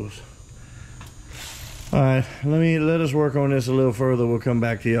zeros. All right, let us work on this a little further. We'll come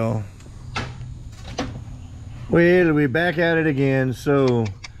back to y'all. Well, we're back at it again. So,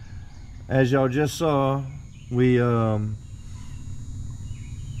 as y'all just saw, we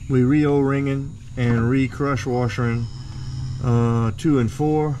re-O-ringing and re-crush washering 2 and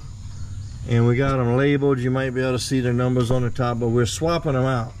 4, and we got them labeled. You might be able to see the numbers on the top, but we're swapping them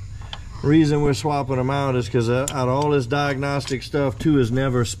out. The reason we're swapping them out is because out of all this diagnostic stuff, 2 has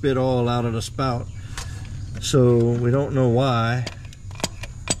never spit oil out of the spout. So we don't know why,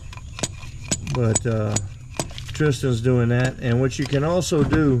 but Tristan's doing that. And what you can also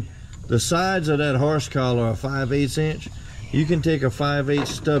do, the sides of that horse collar are 5/8 inch. You can take a 5/8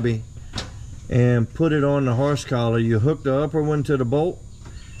 stubby and put it on the horse collar. You hook the upper one to the bolt,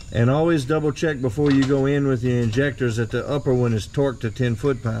 and always double check before you go in with the injectors that the upper one is torqued to 10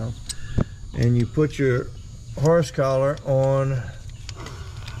 foot-pounds. And you put your horse collar on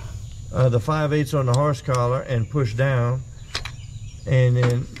the 5/8 on the horse collar and push down, and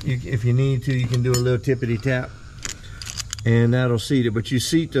then if you need to, you can do a little tippity tap and that'll seat it. But you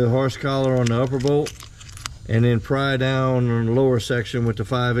seat the horse collar on the upper bolt and then pry down on the lower section with the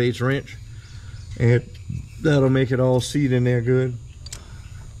 5/8 wrench, and that'll make it all seat in there good.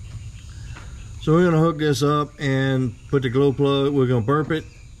 So we're gonna hook this up and put the glow plug. We're gonna burp it.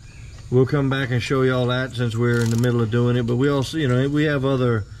 We'll come back and show you all that since we're in the middle of doing it. But we also, you know, we have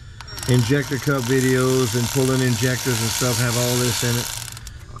other injector cup videos and pulling injectors and stuff, have all this in it.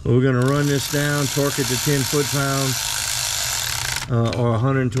 We're gonna run this down, torque it to 10 foot-pounds, or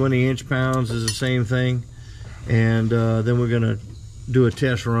 120 inch-pounds is the same thing. And then we're gonna do a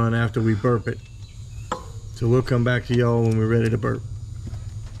test run after we burp it. So we'll come back to y'all when we're ready to burp.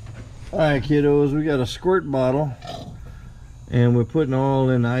 All right, kiddos, we got a squirt bottle, and we're putting all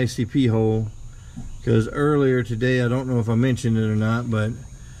in the ICP hole, because earlier today, I don't know if I mentioned it or not, but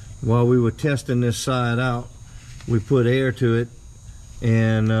while we were testing this side out, we put air to it,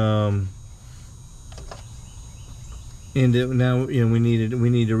 and now, you know, we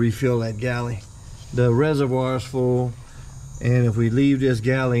need to refill that galley. The reservoir is full, and if we leave this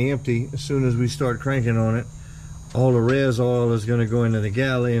galley empty, as soon as we start cranking on it, all the res oil is going to go into the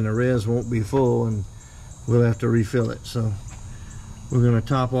galley, and the res won't be full, and we'll have to refill it. So we're going to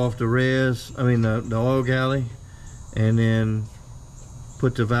top off the the oil galley, and then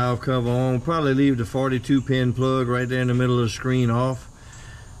put the valve cover on. Probably leave the 42 pin plug right there in the middle of the screen off,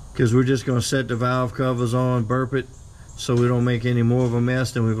 because we're just going to set the valve covers on, burp it, so we don't make any more of a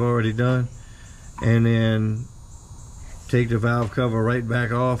mess than we've already done, and then take the valve cover right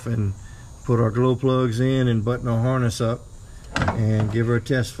back off and put our glow plugs in and button our harness up and give her a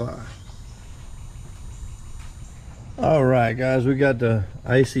test fire. All right, guys, we got the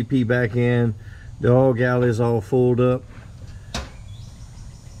ICP back in. The oil galley is all full up.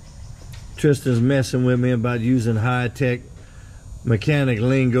 Tristan's messing with me about using high-tech mechanic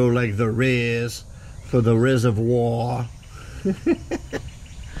lingo like the res for the reservoir.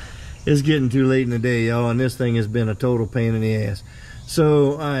 It's getting too late in the day, y'all, and this thing has been a total pain in the ass.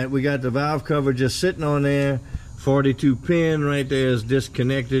 So, all right, we got the valve cover just sitting on there. 42 pin right there is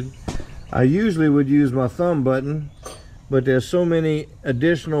disconnected. I usually would use my thumb button, but there's so many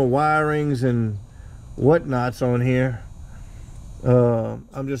additional wirings and whatnots on here.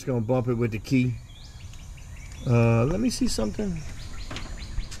 I'm just gonna bump it with the key. Let me see something.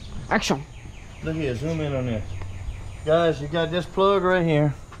 Action. Look here, zoom in on this. Guys, you got this plug right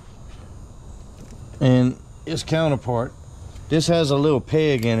here, and its counterpart. This has a little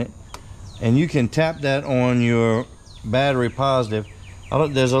peg in it, and you can tap that on your battery positive.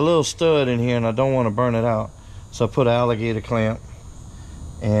 There's a little stud in here, and I don't want to burn it out, so I put an alligator clamp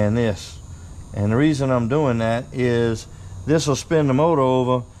and this. And the reason I'm doing that is this will spin the motor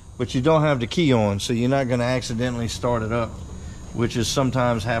over, but you don't have the key on, so you're not going to accidentally start it up, which is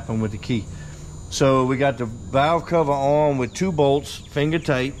sometimes happen with the key. So we got the valve cover on with 2 bolts, finger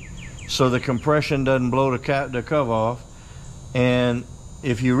tight, so the compression doesn't blow the cover off. And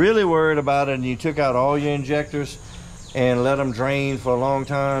if you're really worried about it and you took out all your injectors and let them drain for a long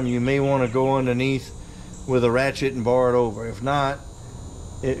time, you may want to go underneath with a ratchet and bar it over. If not,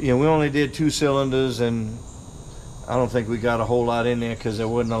 you know, we only did 2 cylinders, and I don't think we got a whole lot in there because there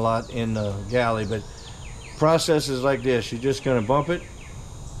wasn't a lot in the galley. But process is like this: you're just going to bump it.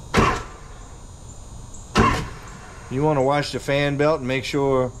 You want to watch the fan belt and make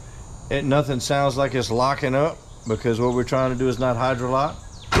sure nothing sounds like it's locking up, because what we're trying to do is not hydrolock.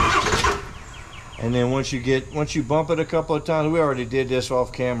 And then once you bump it a couple of times, we already did this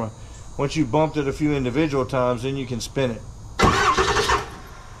off camera. Once you bumped it a few individual times, then you can spin it.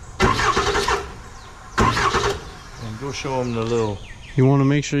 And go show them the little... You want to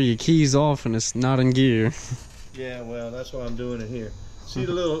make sure your key's off and it's not in gear. Yeah, well, that's why I'm doing it here. See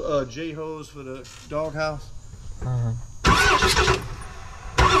the little J-hose for the doghouse?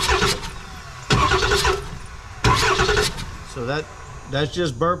 So that's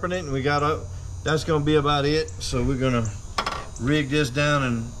just burping it, and we got up. That's gonna be about it. So we're gonna rig this down,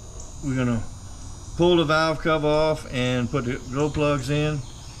 and we're gonna pull the valve cover off and put the glow plugs in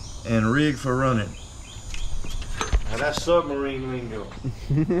and rig for running. Now that's submarine lingo.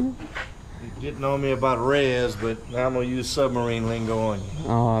 You're getting on me about res, but now I'm gonna use submarine lingo on you.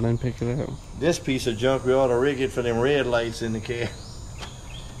 Oh, I didn't pick it up. This piece of junk, we ought to rig it for them red lights in the cab.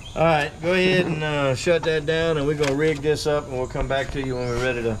 All right, go ahead and shut that down, and we're gonna rig this up, and we'll come back to you when we're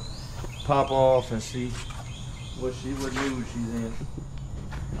ready to pop off and see what mood she's in.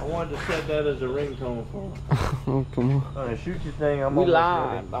 I wanted to set that as a ringtone for her. Oh, come on. All right, shoot your thing. We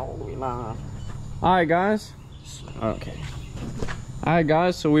live, dog. We live. All right, guys. Okay. All right,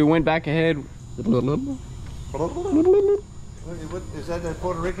 guys. So we went back ahead. What is that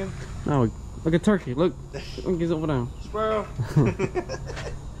Puerto Rican? No, look at turkey. Look, he's over there. Squirrel.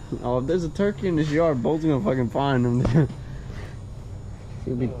 Oh, if there's a turkey in this yard, Bolt's gonna fucking find him.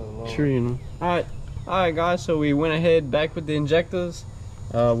 He'll be treeing him. All right, guys. So we went ahead back with the injectors.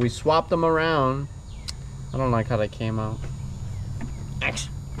 We swapped them around. I don't like how they came out.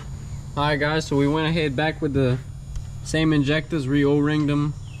 Action. All right, guys. So we went ahead back with the same injectors, re-O-ringed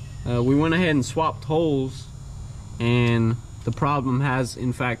them. We went ahead and swapped holes, and the problem has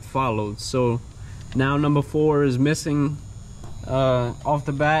in fact followed. So now number 4 is missing off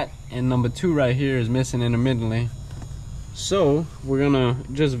the bat, and number 2 right here is missing intermittently. So we're gonna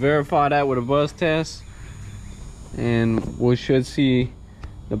just verify that with a buzz test, and we should see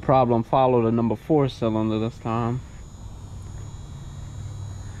the problem follow the number 4 cylinder this time.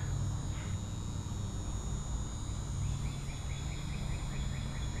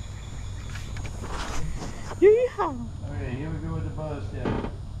 Yeehaw! Okay, here we go with the buzz test.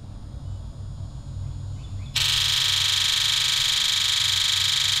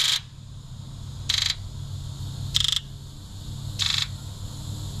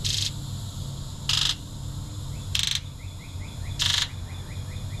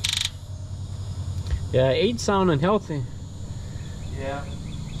 Yeah, 8 sounding healthy. Yeah.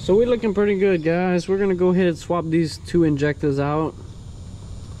 So we're looking pretty good, guys. We're gonna go ahead and swap these 2 injectors out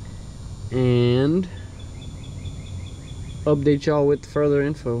and update y'all with further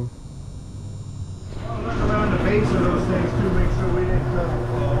info. I'll look around the base of those things too, make sure we didn't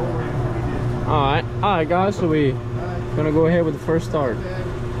O-ring. Alright, guys. So we gonna go ahead with the first start.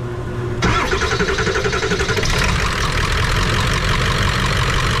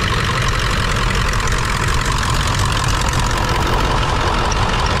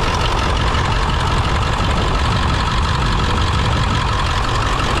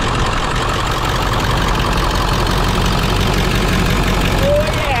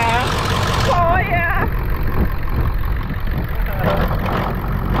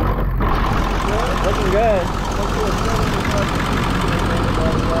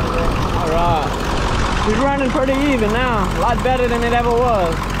 Pretty even now, a lot better than it ever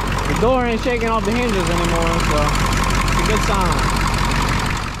was. The door ain't shaking off the hinges anymore, so it's a good sign.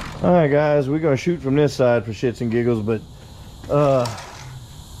 All right, guys, we're gonna shoot from this side for shits and giggles, but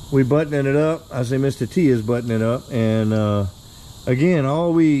we buttoning it up. I say Mr. T is buttoning it up, and again,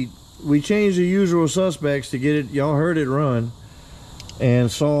 we changed the usual suspects to get it. Y'all heard it run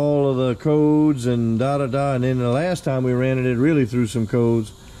and saw all of the codes and and then the last time we ran it, it really threw some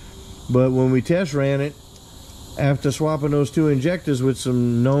codes. But when we test ran it, after swapping those 2 injectors with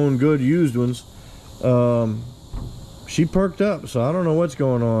some known good used ones, she perked up. So I don't know what's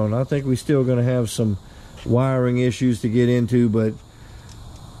going on. I think we're still going to have some wiring issues to get into, but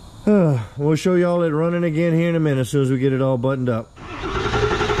we'll show y'all it running again here in a minute as soon as we get it all buttoned up.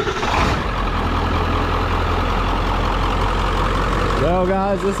 Well,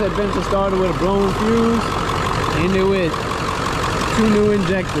 guys, this adventure started with a blown fuse, ended with 2 new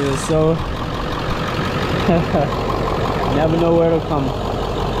injectors, so never know where it'll come.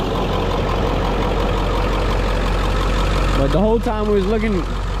 But the whole time we was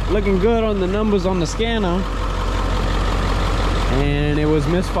looking good on the numbers on the scanner, and it was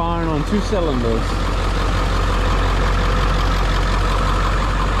misfiring on 2 cylinders.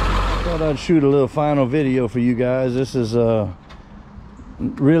 Thought I'd shoot a little final video for you guys. This is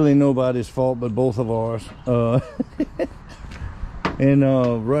really nobody's fault but both of ours. In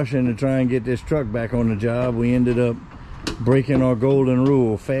rushing to try and get this truck back on the job, we ended up breaking our golden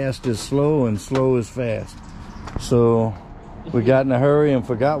rule: fast is slow and slow is fast. So we got in a hurry and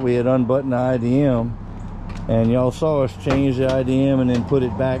forgot we had unbuttoned the IDM, and y'all saw us change the IDM and then put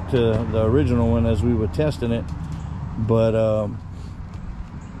it back to the original one as we were testing it. But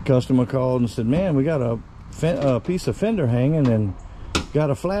customer called and said, man, we got a piece of fender hanging and got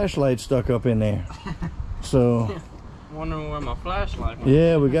a flashlight stuck up in there. So wondering where my flashlight went.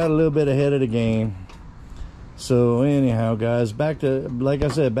 Yeah, we got a little bit ahead of the game. So anyhow, guys, back to, like I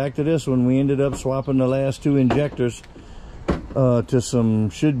said, back to this one. We ended up swapping the last 2 injectors to some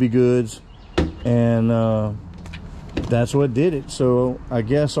should-be goods, and that's what did it. So I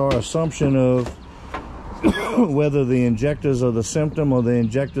guess our assumption of whether the injectors are the symptom or the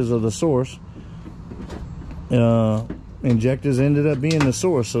injectors are the source, injectors ended up being the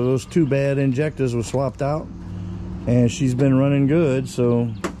source. So those 2 bad injectors were swapped out, and she's been running good.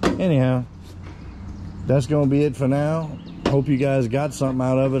 So anyhow, that's gonna be it for now. Hope you guys got something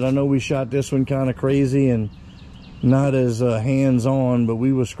out of it. I know we shot this one kind of crazy and not as hands-on, but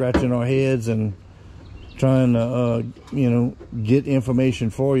we were scratching our heads and trying to you know, get information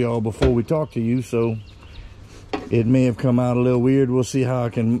for y'all before we talk to you. So it may have come out a little weird. We'll see how I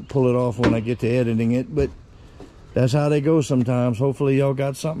can pull it off when I get to editing it, but that's how they go sometimes. Hopefully y'all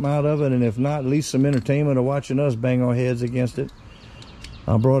got something out of it, and if not, at least some entertainment of watching us bang our heads against it.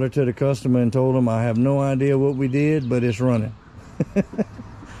 I brought it to the customer and told him I have no idea what we did, but it's running.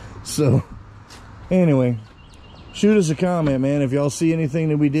 So anyway, shoot us a comment, man. If y'all see anything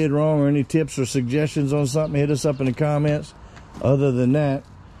that we did wrong or any tips or suggestions on something, hit us up in the comments. Other than that,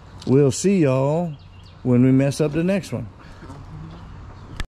 we'll see y'all when we mess up the next one.